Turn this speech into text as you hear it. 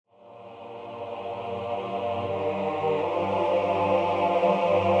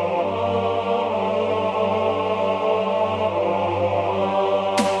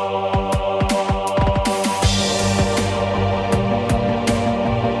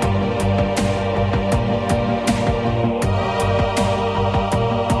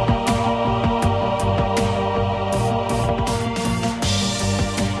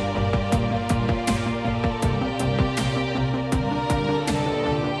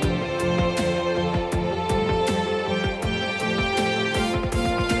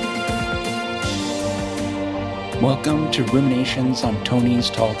Welcome to Ruminations on Tony's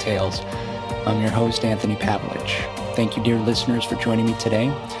Tall Tales. I'm your host, Anthony Pavlich. Thank you, dear listeners, for joining me today.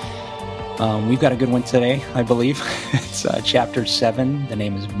 We've got a good one today, I believe. It's Chapter 7. The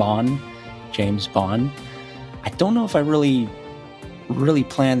name is Bond, James Bond. I don't know if I really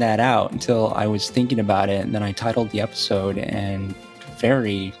planned that out until I was thinking about it, and then I titled the episode, and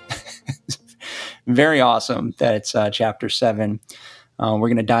very, very awesome that it's Chapter 7. We're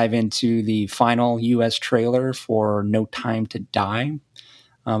going to dive into the final U.S. trailer for No Time to Die.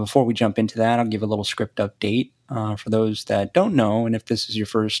 Before we jump into that, I'll give a little script update for those that don't know. And if this is your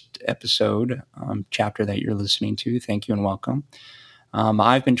first episode, chapter that you're listening to, thank you and welcome.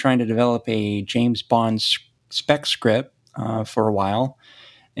 I've been trying to develop a James Bond spec script for a while.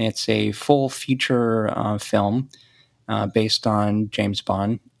 It's a full feature film based on James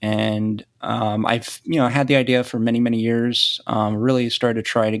Bond. And I've had the idea for many years. Really started to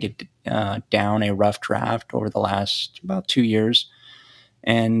try to get down a rough draft over the last about 2 years,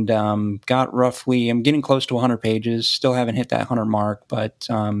 and got roughly. I'm getting close to 100 pages. Still haven't hit that 100 mark, but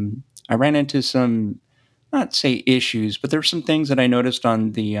I ran into some, not say issues, but there's some things that I noticed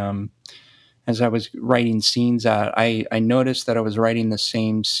on the as I was writing scenes out. I noticed that I was writing the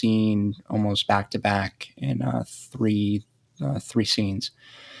same scene almost back to back in three scenes.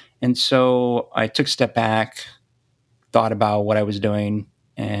 And so I took a step back, thought about what I was doing,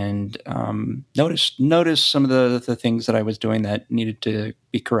 and noticed some of the things that I was doing that needed to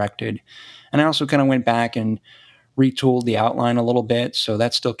be corrected. And I also kind of went back and retooled the outline a little bit, so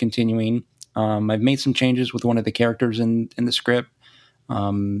that's still continuing. I've made some changes with one of the characters in the script,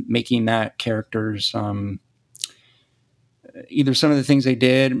 making that character's either some of the things they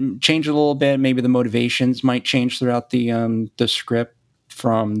did change a little bit. Maybe the motivations might change throughout the script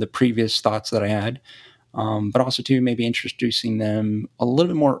from the previous thoughts that I had, but also too maybe introducing them a little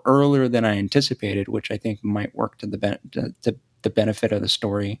bit more earlier than I anticipated, which I think might work to the benefit of the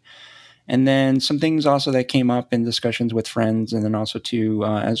story. And then some things also that came up in discussions with friends, and then also too,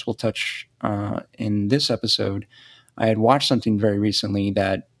 as we'll touch in this episode, I had watched something very recently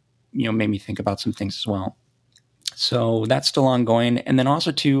that made me think about some things as well. So that's still ongoing. And then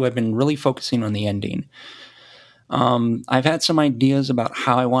also too, I've been really focusing on the ending. I've had some ideas about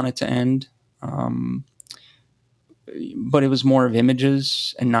how I want it to end, but it was more of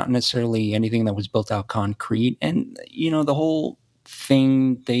images and not necessarily anything that was built out concrete. And the whole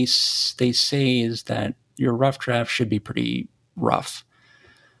thing they say is that your rough draft should be pretty rough.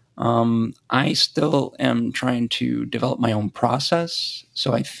 I still am trying to develop my own process,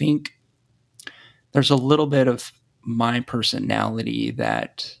 so I think there's a little bit of my personality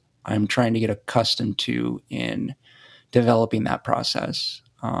that I'm trying to get accustomed to in developing that process.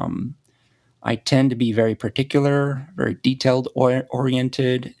 I tend to be very particular, very detailed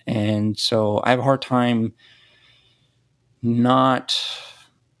oriented, and so I have a hard time not,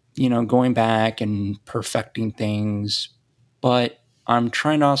 going back and perfecting things, but I'm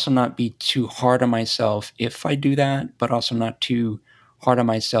trying to also not be too hard on myself if I do that, but also not too hard on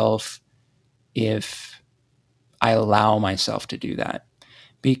myself if I allow myself to do that.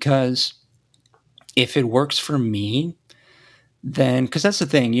 Because if it works for me, then, because that's the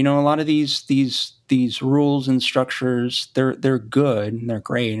thing, a lot of these rules and structures, they're good and they're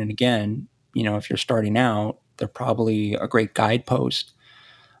great. And again, if you're starting out, they're probably a great guidepost.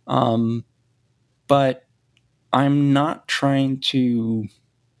 But I'm not trying to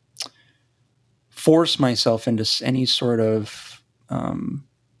force myself into any sort of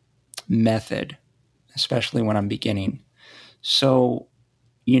method, especially when I'm beginning. So,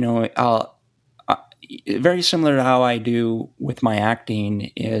 very similar to how I do with my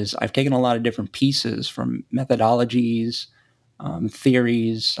acting is I've taken a lot of different pieces from methodologies,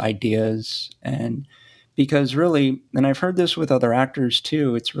 theories, ideas, and because really, and I've heard this with other actors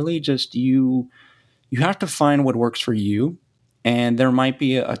too, it's really just you have to find what works for you. And there might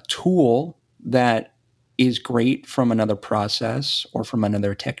be a tool that is great from another process or from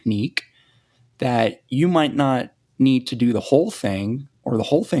another technique that you might not need to do the whole thing, or the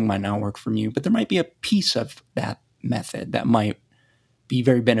whole thing might not work for you, but there might be a piece of that method that might be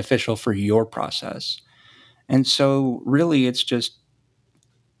very beneficial for your process. And so really it's just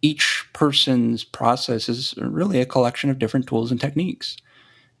each person's process is really a collection of different tools and techniques.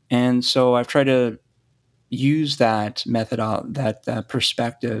 And so I've tried to use that method, that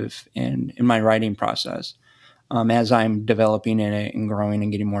perspective in my writing process as I'm developing in it and growing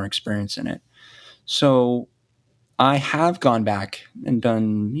and getting more experience in it. So I have gone back and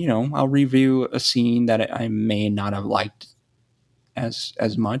done, I'll review a scene that I may not have liked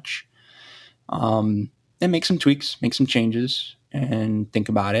as much, and make some tweaks, make some changes, and think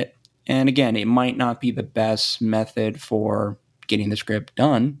about it. And again, it might not be the best method for getting the script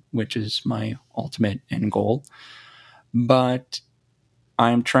done, which is my ultimate end goal. But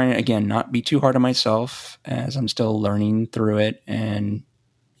I'm trying to, again, not be too hard on myself as I'm still learning through it and,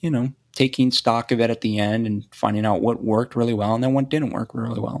 taking stock of it at the end and finding out what worked really well and then what didn't work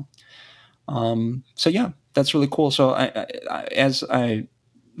really well. So yeah, that's really cool. So let's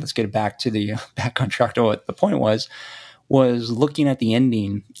get back to the back on track to what the point was looking at the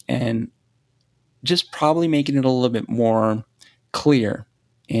ending and just probably making it a little bit more clear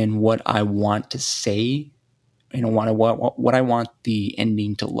in what I want to say, what I want the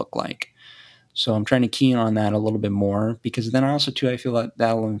ending to look like. So I'm trying to key in on that a little bit more because then also too, I feel like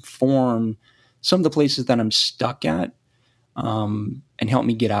that'll inform some of the places that I'm stuck at and help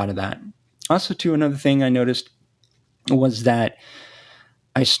me get out of that. Also too, another thing I noticed was that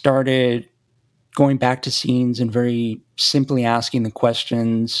I started going back to scenes and very simply asking the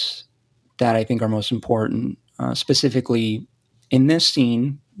questions that I think are most important. Specifically, in this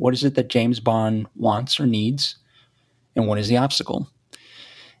scene, what is it that James Bond wants or needs, and what is the obstacle?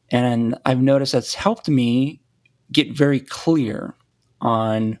 And I've noticed that's helped me get very clear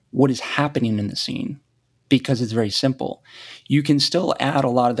on what is happening in the scene because it's very simple. You can still add a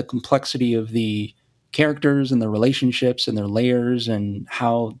lot of the complexity of the characters and the relationships and their layers and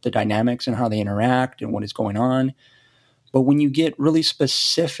how the dynamics and how they interact and what is going on. But when you get really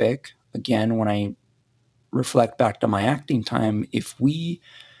specific, again, when I reflect back to my acting time, if we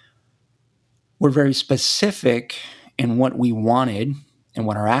were very specific in what we wanted and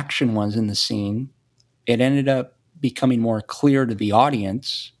what our action was in the scene, it ended up becoming more clear to the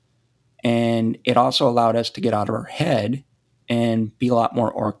audience. And it also allowed us to get out of our head and be a lot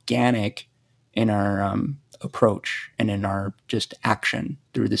more organic in our approach and in our just action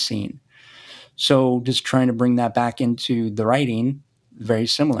through the scene. So just trying to bring that back into the writing, very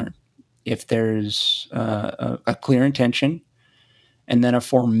similar. If there's a clear intention and then a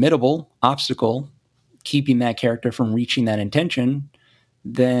formidable obstacle keeping that character from reaching that intention,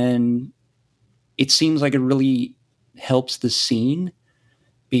 then it seems like it really helps the scene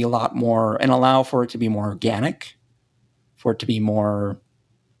be a lot more and allow for it to be more organic, for it to be more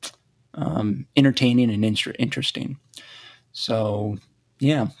entertaining and interesting. So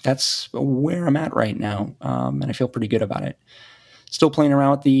yeah, that's where I'm at right now. And I feel pretty good about it. Still playing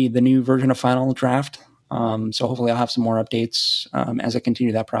around with the new version of Final Draft. So hopefully I'll have some more updates as I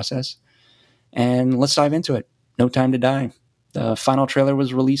continue that process. And let's dive into it. No Time to Die. The final trailer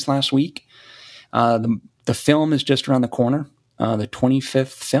was released last week. The film is just around the corner. The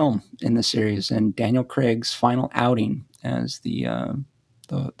 25th film in the series and Daniel Craig's final outing as the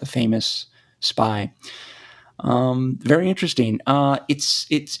famous spy. Very interesting.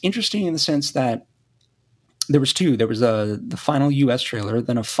 It's interesting in the sense that there was two. There was the final U.S. trailer,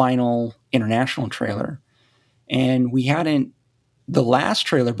 then a final international trailer, and we hadn't. The last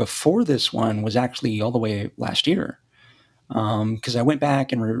trailer before this one was actually all the way last year, because I went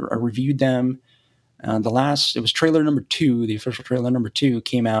back and I reviewed them. It was trailer number 2. The official trailer number 2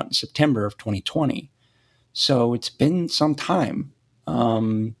 came out in September of 2020. So it's been some time.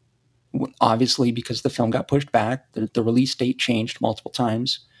 Obviously, because the film got pushed back, the release date changed multiple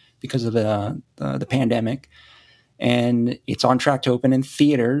times because of the pandemic. And it's on track to open in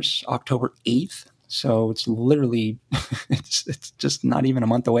theaters October 8th. So it's literally, it's just not even a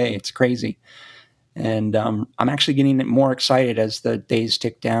month away. It's crazy. And I'm actually getting more excited as the days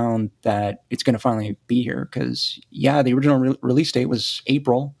tick down that it's going to finally be here. Because, yeah, the original release date was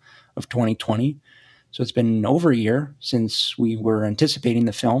April of 2020. So it's been over a year since we were anticipating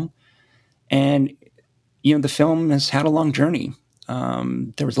the film. And, the film has had a long journey.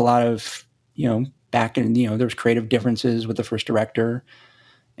 There was a lot of, there was creative differences with the first director.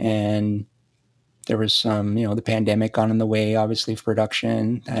 And there was some, the pandemic got in the way, obviously, of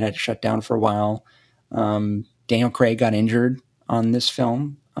production. That had to shut down for a while. Daniel Craig got injured on this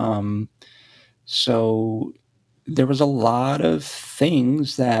film. So there was a lot of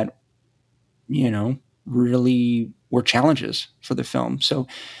things that, really were challenges for the film. So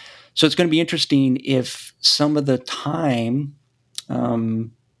it's going to be interesting if some of the time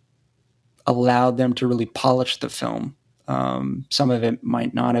allowed them to really polish the film. Some of it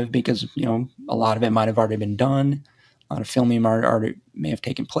might not have because, a lot of it might have already been done. A lot of filming already may have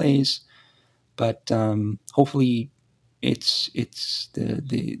taken place. But hopefully it's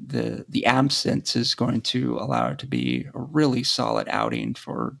the absence is going to allow it to be a really solid outing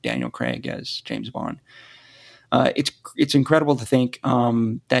for Daniel Craig as James Bond. It's incredible to think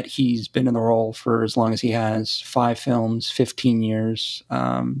that he's been in the role for as long as he has, 5 films, 15 years,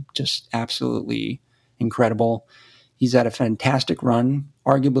 just absolutely incredible. He's had a fantastic run,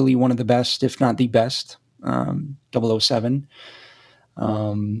 arguably one of the best, if not the best, 007.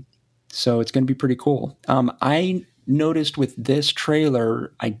 So it's going to be pretty cool. I noticed with this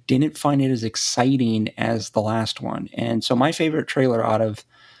trailer, I didn't find it as exciting as the last one. And so my favorite trailer out of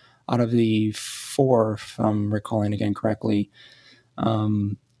the four, if I'm recalling again correctly,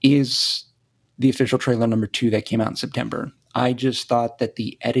 is the official trailer number 2 that came out in September. I just thought that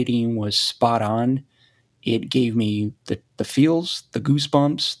the editing was spot on. It gave me the feels, the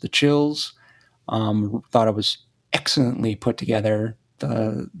goosebumps, the chills. Thought it was excellently put together.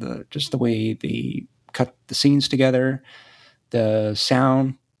 Just the way they cut the scenes together, the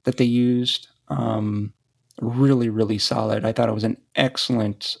sound that they used, really, really solid. I thought it was an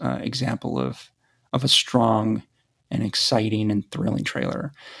excellent example of a strong and exciting and thrilling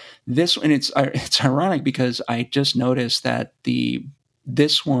trailer. This, and it's ironic because I just noticed that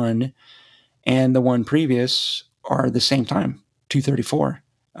this one and the one previous are the same time, 2:34,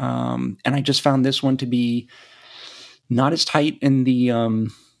 and I just found this one to be not as tight in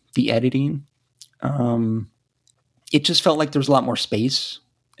the editing. It just felt like there was a lot more space,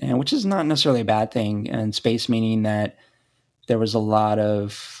 and which is not necessarily a bad thing. And space meaning that there was a lot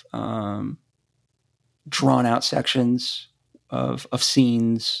of drawn out sections of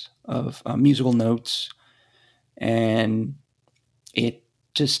scenes, of musical notes, and it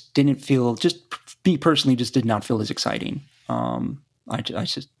just didn't feel, just me personally, just did not feel as exciting. I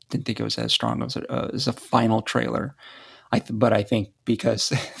just didn't think it was as strong as a final trailer. But I think because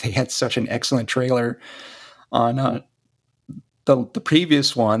they had such an excellent trailer on the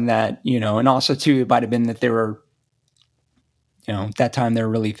previous one that, and also too, it might have been that they were, at that time they were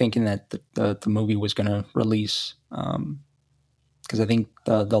really thinking that the movie was going to release. Because I think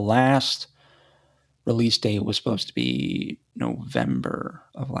the last release date was supposed to be November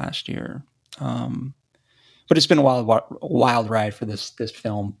of last year. But it's been a wild ride for this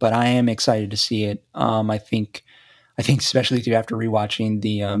film. But I am excited to see it. I think especially too, after rewatching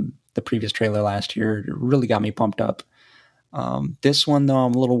the previous trailer last year, it really got me pumped up. This one though,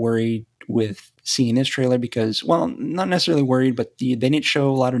 I'm a little worried with seeing this trailer because, well, not necessarily worried, but they didn't show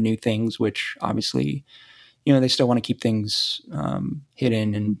a lot of new things, which obviously, they still want to keep things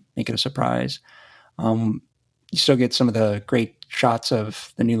hidden and make it a surprise. You still get some of the great shots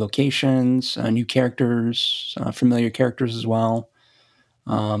of the new locations, new characters, familiar characters as well.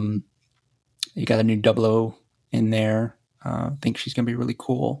 You got a new 00 in there. I think she's going to be really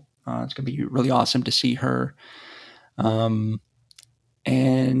cool. It's going to be really awesome to see her. And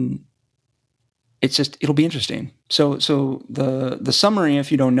it'll be interesting. So the summary,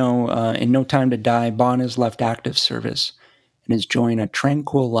 if you don't know, in No Time to Die, Bond has left active service and is enjoying a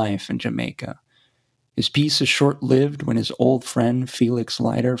tranquil life in Jamaica. His peace is short-lived when his old friend Felix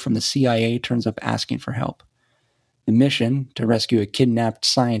Leiter from the CIA turns up asking for help. The mission, to rescue a kidnapped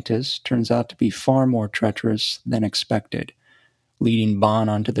scientist, turns out to be far more treacherous than expected, leading Bond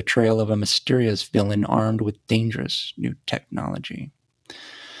onto the trail of a mysterious villain armed with dangerous new technology.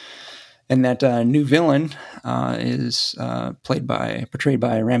 And that new villain is portrayed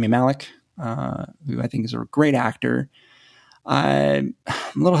by Rami Malek, who I think is a great actor. I'm a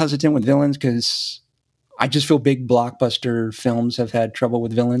little hesitant with villains because I just feel big blockbuster films have had trouble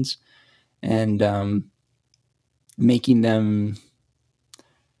with villains, and making them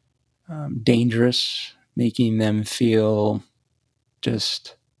dangerous, making them feel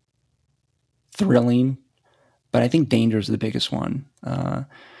just thrilling. But I think danger is the biggest one.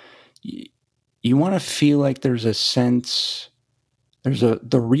 You want to feel like there's a sense,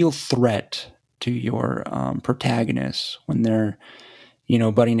 the real threat to your protagonist when they're,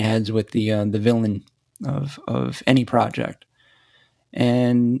 butting heads with the villain of any project.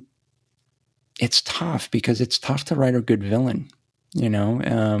 And it's tough because it's tough to write a good villain,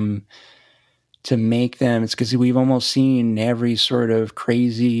 to make them. It's because we've almost seen every sort of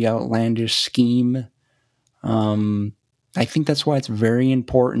crazy, outlandish scheme. I think that's why it's very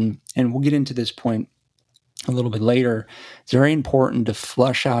important, and we'll get into this point a little bit later. It's very important to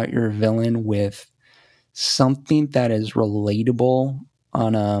flush out your villain with something that is relatable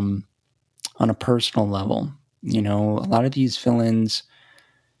on a personal level. A lot of these villains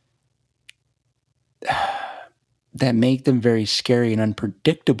that make them very scary and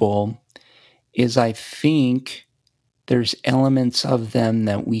unpredictable is, I think, there's elements of them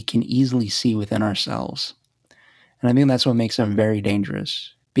that we can easily see within ourselves. And I think that's what makes them very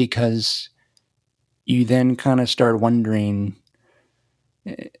dangerous, because you then kind of start wondering,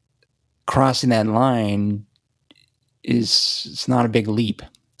 crossing that line it's not a big leap.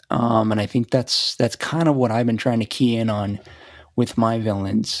 And I think that's kind of what I've been trying to key in on with my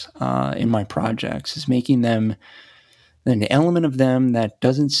villains in my projects, is making them an element of them that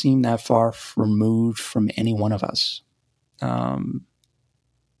doesn't seem that far removed from any one of us.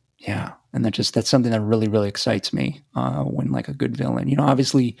 Yeah, and that's something that really, really excites me when like a good villain. You know,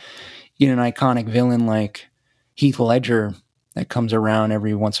 obviously, you know, an iconic villain like Heath Ledger that comes around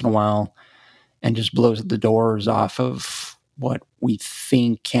every once in a while and just blows the doors off of what we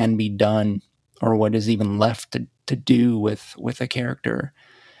think can be done or what is even left to do with a character.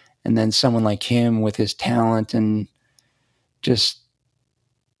 And then someone like him with his talent and just,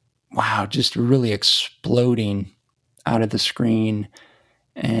 wow, just really exploding out of the screen.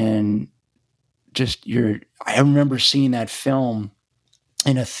 And just I remember seeing that film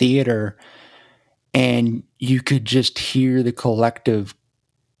in a theater and you could just hear the collective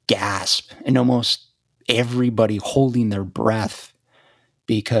gasp and almost everybody holding their breath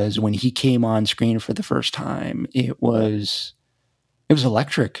because when he came on screen for the first time, it was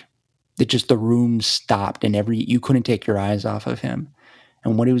electric. That just the room stopped and you couldn't take your eyes off of him.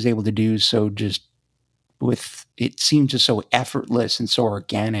 And what he was able to do so just it seemed just so effortless and so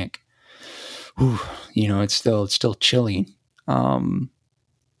organic. Whew, you know, it's still chilly. But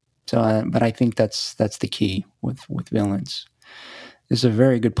I think that's the key with villains. This is a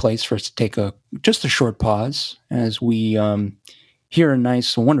very good place for us to take just a short pause as we hear a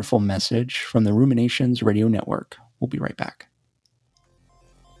nice, wonderful message from the Ruminations Radio Network. We'll be right back.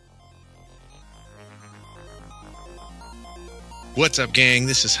 What's up, gang?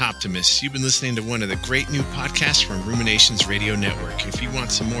 This is Hoptimus. You've been listening to one of the great new podcasts from Ruminations Radio Network. If you want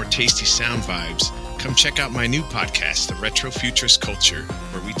some more tasty sound vibes, come check out my new podcast, The Retro Futurist Culture,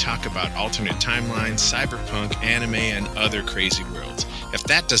 where we talk about alternate timelines, cyberpunk, anime, and other crazy worlds. If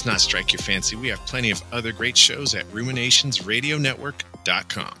that does not strike your fancy, we have plenty of other great shows at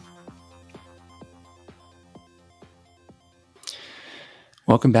ruminationsradionetwork.com.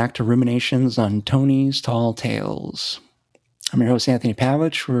 Welcome back to Ruminations on Tony's Tall Tales. I'm your host, Anthony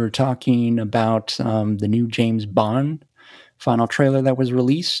Pavlich. We're talking about the new James Bond final trailer that was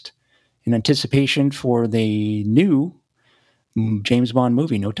released in anticipation for the new James Bond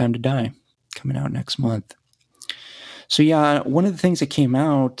movie, No Time to Die, coming out next month. So yeah, one of the things that came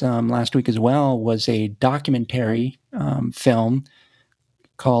out last week as well was a documentary film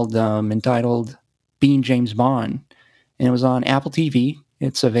called entitled Being James Bond. And it was on Apple TV.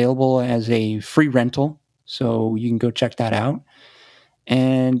 It's available as a free rental, so you can go check that out.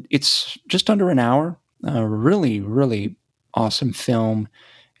 And it's just under an hour. A really, really awesome film.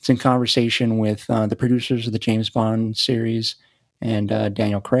 It's in conversation with the producers of the James Bond series and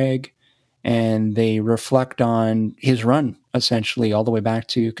Daniel Craig. And they reflect on his run, essentially, all the way back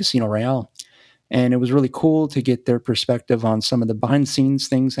to Casino Royale. And it was really cool to get their perspective on some of the behind-the-scenes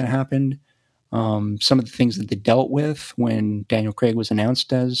things that happened, some of the things that they dealt with when Daniel Craig was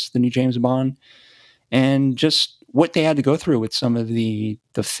announced as the new James Bond, and just what they had to go through with some of the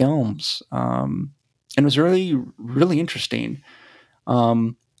films. And it was really, really interesting.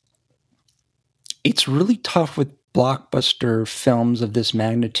 It's really tough with blockbuster films of this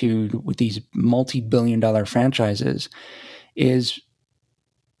magnitude with these multi-billion-dollar franchises is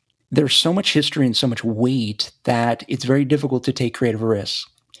there's so much history and so much weight that it's very difficult to take creative risks.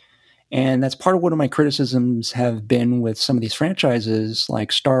 And that's part of one of my criticisms have been with some of these franchises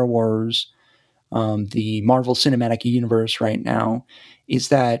like Star Wars, the Marvel Cinematic Universe right now, is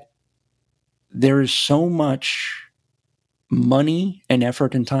that there is so much money and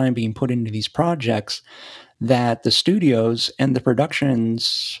effort and time being put into these projects that the studios and the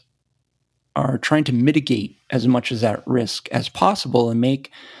productions are trying to mitigate as much as that risk as possible and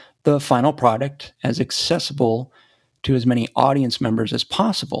make the final product as accessible to as many audience members as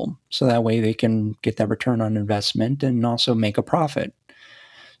possible. So that way they can get that return on investment and also make a profit.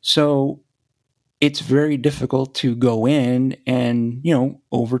 So it's very difficult to go in and,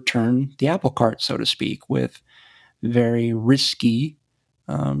 overturn the apple cart, so to speak, with very risky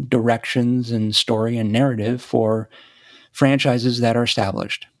directions and story and narrative for franchises that are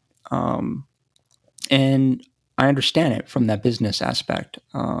established. And I understand it from that business aspect.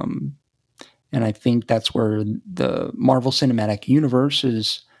 And I think that's where the Marvel Cinematic Universe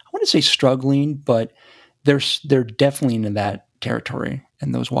is, I wouldn't say struggling, but they're definitely into that territory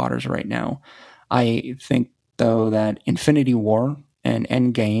and those waters right now. I think, though, that Infinity War and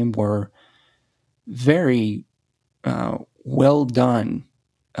Endgame were very well done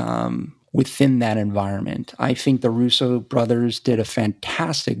within that environment. I think the Russo brothers did a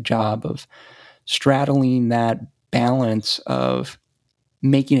fantastic job of straddling that balance of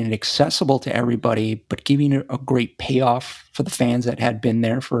making it accessible to everybody, but giving it a great payoff for the fans that had been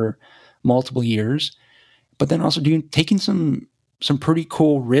there for multiple years, but then also taking some pretty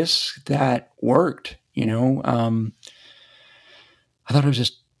cool risks that worked. I thought it was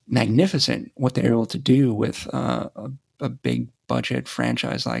just magnificent what they were able to do with a big budget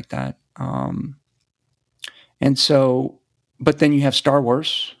franchise like that. And so, but then you have Star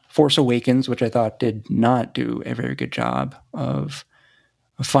Wars, Force Awakens, which I thought did not do a very good job of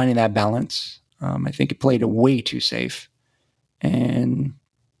finding that balance. I think it played it way too safe, and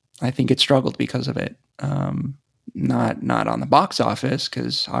I think it struggled because of it. Not on the box office,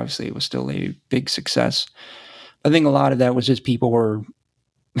 because obviously it was still a big success. I think a lot of that was just people were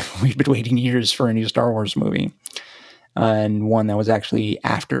we've been waiting years for a new Star Wars movie, and one that was actually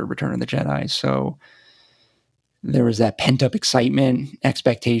after Return of the Jedi. So there was that pent up excitement,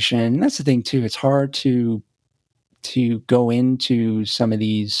 expectation. And that's the thing too. It's hard to go into some of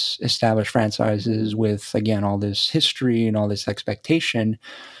these established franchises with, again, all this history and all this expectation.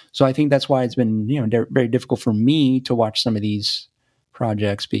 So I think that's why it's been, very difficult for me to watch some of these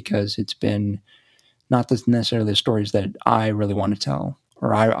projects, because it's been not necessarily the stories that I really want to tell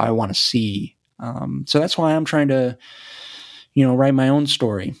or I want to see. So that's why I'm trying to, write my own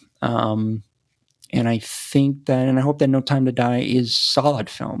story. And I think that, and I hope that No Time to Die is solid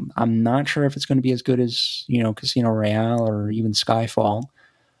film. I'm not sure if it's going to be as good as, Casino Royale or even Skyfall,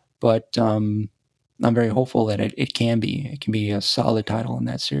 but I'm very hopeful that it can be. It can be a solid title in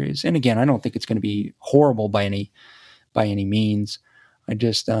that series. And again, I don't think it's going to be horrible by any means. I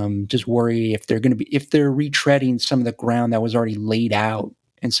just worry if they're retreading some of the ground that was already laid out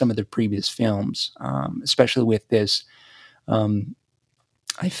in some of the previous films, especially with this.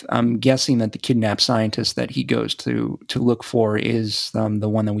 I'm guessing that the kidnapped scientist that he goes to look for is the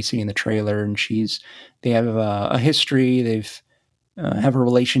one that we see in the trailer, and they have a history. They've have a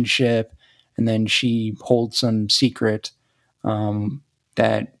relationship, and then she holds some secret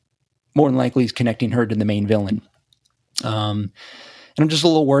that more than likely is connecting her to the main villain. And I'm just a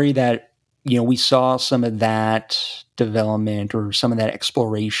little worried that we saw some of that development or some of that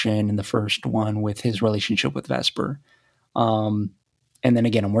exploration in the first one with his relationship with Vesper. And then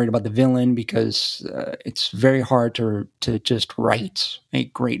again, I'm worried about the villain, because it's very hard to just write a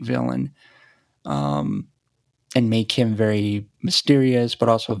great villain and make him very mysterious, but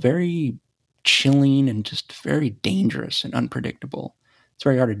also very chilling and just very dangerous and unpredictable. It's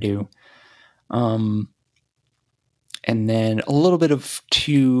very hard to do. And then a little bit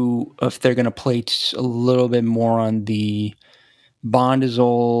if they're going to play a little bit more on the Bond is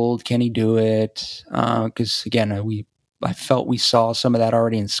old, can he do it? Because again, I felt we saw some of that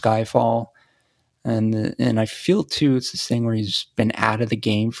already in Skyfall, and I feel too it's this thing where he's been out of the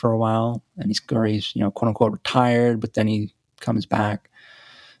game for a while, and he's quote unquote retired, but then he comes back.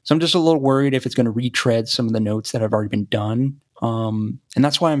 So I'm just a little worried if it's going to retread some of the notes that have already been done, and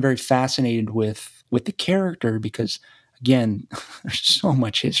that's why I'm very fascinated with the character, because again, there's so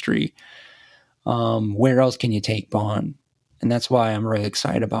much history. Where else can you take Bond? And that's why I'm really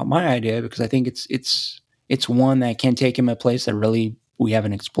excited about my idea, because I think it's one that can take him a place that really we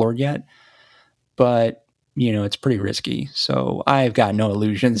haven't explored yet, but it's pretty risky. So I've got no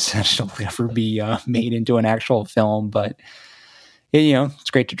illusions that it'll ever be made into an actual film, but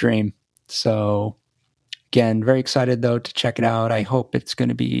it's great to dream. So again, very excited though to check it out. I hope it's going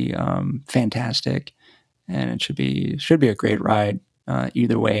to be fantastic, and it should be a great ride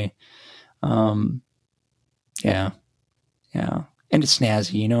either way. Yeah. And it's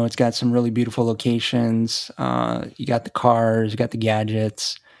snazzy, it's got some really beautiful locations. You got the cars, you got the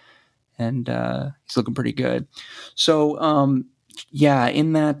gadgets, and he's looking pretty good. So,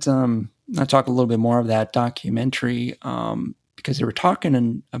 in that, I'll talk a little bit more of that documentary, because they were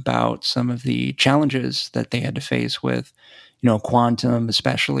talking about some of the challenges that they had to face with, Quantum,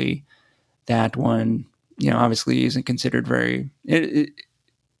 especially. That one, obviously isn't considered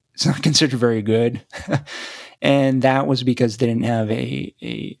it's not considered very good. And that was because they didn't have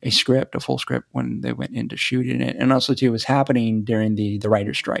a script, a full script, when they went into shooting it. And also, too, it was happening during the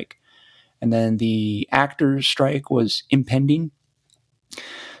writer's strike. And then the actors' strike was impending.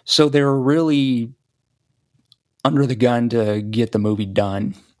 So they were really under the gun to get the movie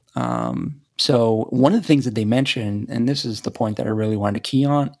done. So one of the things that they mentioned, and this is the point that I really wanted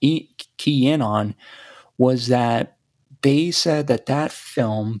to key in on, was that they said that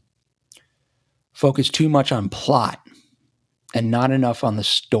film focused too much on plot and not enough on the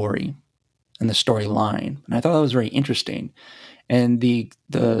story and the storyline. And I thought that was very interesting. And the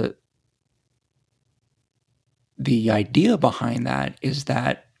idea behind that is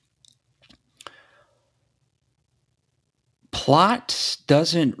that plot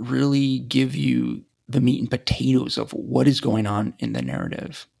doesn't really give you the meat and potatoes of what is going on in the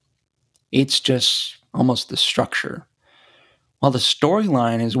narrative. It's just almost the structure. While the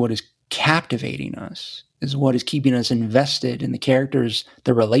storyline is what is captivating us, is what is keeping us invested in the characters,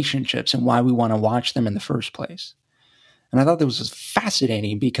 the relationships, and why we want to watch them in the first place. And I thought that was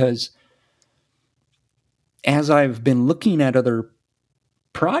fascinating because as I've been looking at other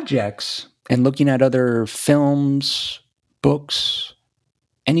projects and looking at other films, books,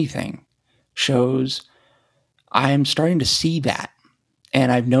 anything, shows, I'm starting to see that.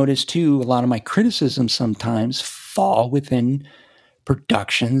 And I've noticed too, a lot of my criticisms sometimes fall within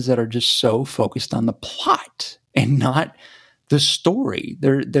productions that are just so focused on the plot and not the story.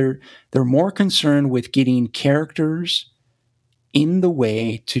 They're more concerned with getting characters in the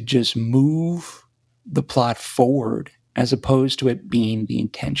way to just move the plot forward, as opposed to it being the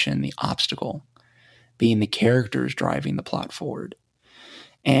intention, the obstacle, being the characters driving the plot forward.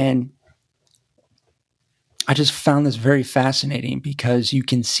 And I just found this very fascinating because you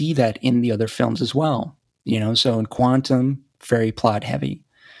can see that in the other films as well. So in Quantum, very plot heavy.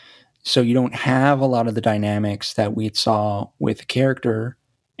 So you don't have a lot of the dynamics that we saw with the character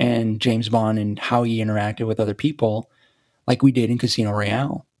and James Bond and how he interacted with other people like we did in Casino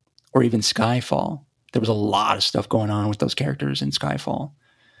Royale or even Skyfall. There was a lot of stuff going on with those characters in Skyfall.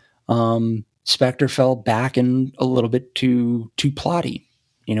 Spectre fell back in a little bit too plotty.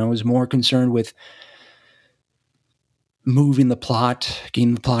 Was more concerned with moving the plot,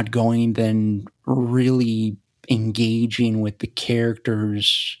 getting the plot going, than really engaging with the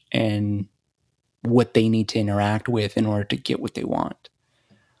characters and what they need to interact with in order to get what they want.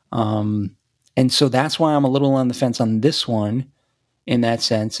 And so that's why I'm a little on the fence on this one in that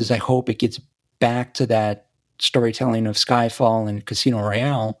sense, is I hope it gets back to that storytelling of Skyfall and Casino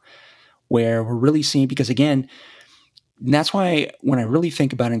Royale, where we're really seeing, because again, that's why when I really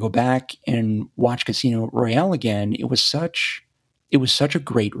think about it and go back and watch Casino Royale again, it was such a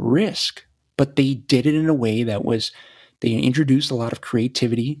great risk, but they did it in a way that was, they introduced a lot of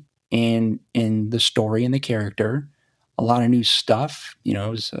creativity in the story and the character, a lot of new stuff. It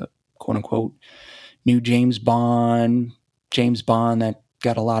was a quote unquote new James Bond that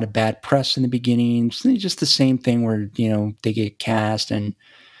got a lot of bad press in the beginning. It's just the same thing where, they get cast and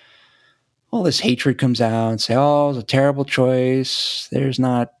all this hatred comes out and say, oh, it's a terrible choice. There's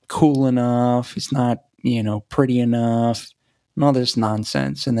not cool enough. It's not, pretty enough, and all this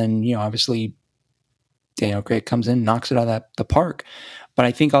nonsense. And then, obviously, Daniel Craig comes in, knocks it out of the park. But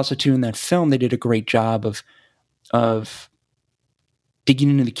I think also too in that film, they did a great job of digging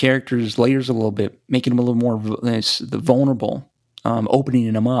into the characters' layers a little bit, making them a little more vulnerable,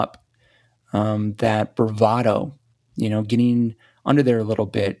 opening them up, that bravado, getting under there a little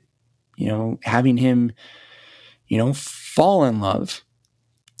bit, having him, fall in love.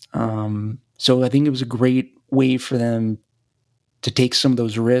 So I think it was a great way for them to take some of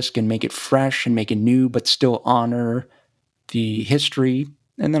those risks and make it fresh and make it new, but still honor the history,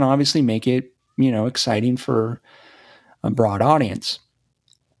 and then obviously make it, exciting for a broad audience.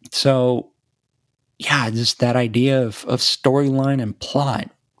 So yeah, just that idea of storyline and plot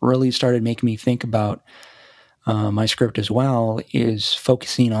really started making me think about my script as well, is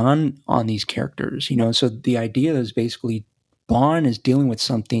focusing on these characters, so the idea is basically Bond is dealing with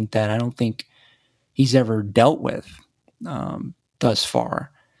something that I don't think he's ever dealt with thus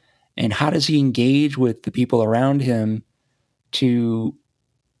far. And how does he engage with the people around him to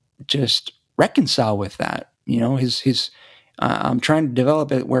just reconcile with that? I'm trying to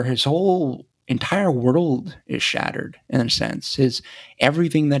develop it where his whole entire world is shattered in a sense.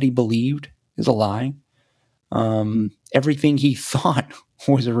 Everything that he believed is a lie. Everything he thought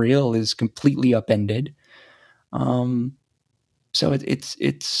was real is completely upended. So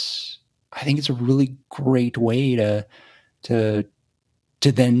it's I think it's a really great way to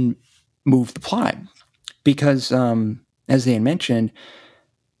then move the plot, because as they had mentioned,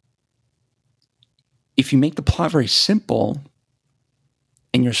 if you make the plot very simple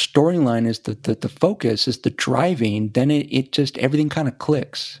and your storyline is the focus, is the driving, then it just, everything kind of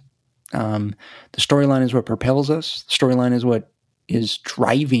clicks. The storyline is what propels us. The storyline is what is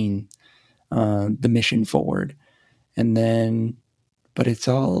driving the mission forward. And then, but it's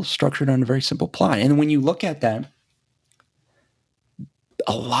all structured on a very simple plot. And when you look at that,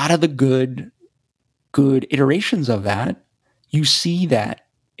 a lot of the good iterations of that, you see that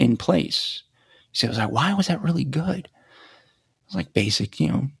in place. You say, I was like, why was that really good? It was like basic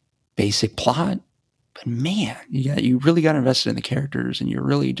plot. But man, you really got invested in the characters, and you're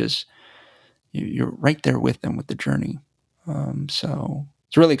really just, you're right there with them with the journey. So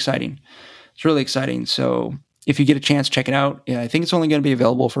it's really exciting. It's really exciting. So if you get a chance, check it out. Yeah, I think it's only going to be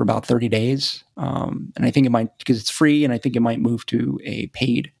available for about 30 days. And I think it might, because it's free, and I think it might move to a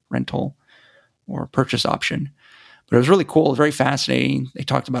paid rental or purchase option. But it was really cool. It was very fascinating. They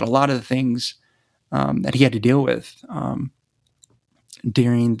talked about a lot of the things that he had to deal with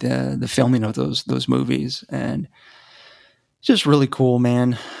during the filming of those movies, and it's just really cool,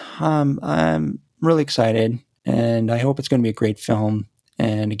 man. I'm really excited, and I hope it's going to be a great film.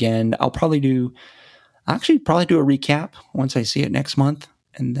 And again, I'll probably do a recap once I see it next month,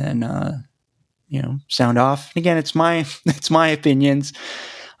 and then sound off. And again, it's my opinions.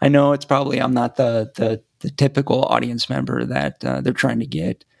 I know it's probably I'm not the typical audience member that they're trying to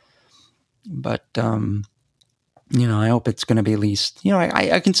get, but I hope it's going to be at least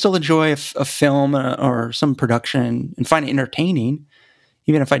I can still enjoy a film or some production and find it entertaining,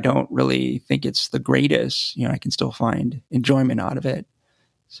 even if I don't really think it's the greatest. I can still find enjoyment out of it.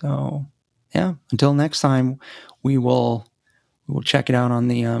 So yeah, until next time, we will check it out on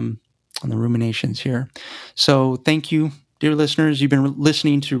the Ruminations here. So thank you, dear listeners. You've been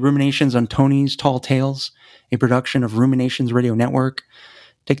listening to Ruminations on Tony's Tall Tales, a production of Ruminations Radio Network.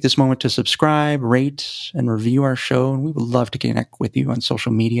 Take this moment to subscribe, rate, and review our show, and we would love to connect with you on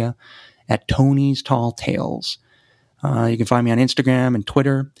social media at Tony's Tall Tales. You can find me on Instagram and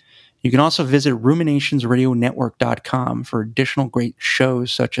Twitter. You can also visit ruminationsradionetwork.com for additional great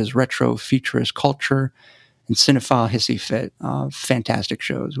shows such as Retro Futurist Culture and Cinephile Hissy Fit. Fantastic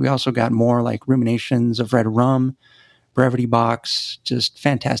shows. We also got more like Ruminations of Red Rum, Brevity Box, just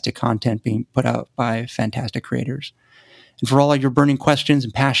fantastic content being put out by fantastic creators. And for all of your burning questions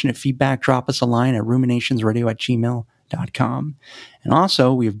and passionate feedback, drop us a line at ruminationsradio@gmail.com. And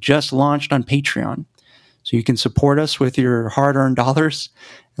also, we have just launched on Patreon, so you can support us with your hard-earned dollars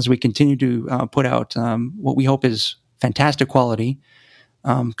as we continue to put out what we hope is fantastic quality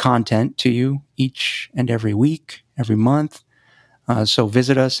content to you each and every week, every month. So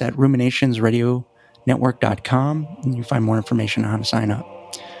visit us at ruminationsradionetwork.com, and you find more information on how to sign up.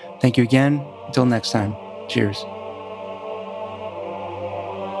 Thank you again. Until next time. Cheers.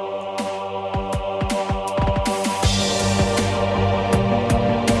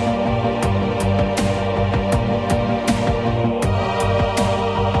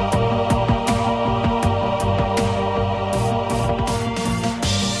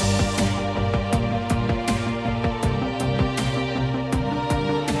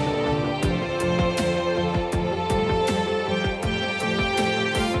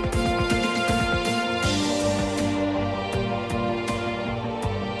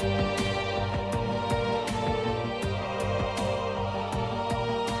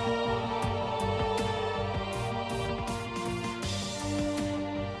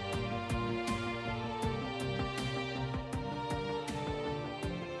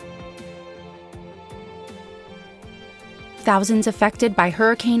 Thousands affected by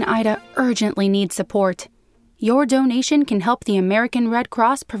Hurricane Ida urgently need support. Your donation can help the American Red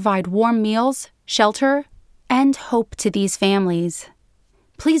Cross provide warm meals, shelter, and hope to these families.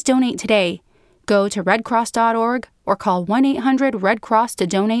 Please donate today. Go to redcross.org or call 1-800-RED-CROSS to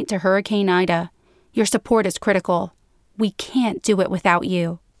donate to Hurricane Ida. Your support is critical. We can't do it without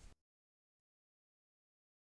you.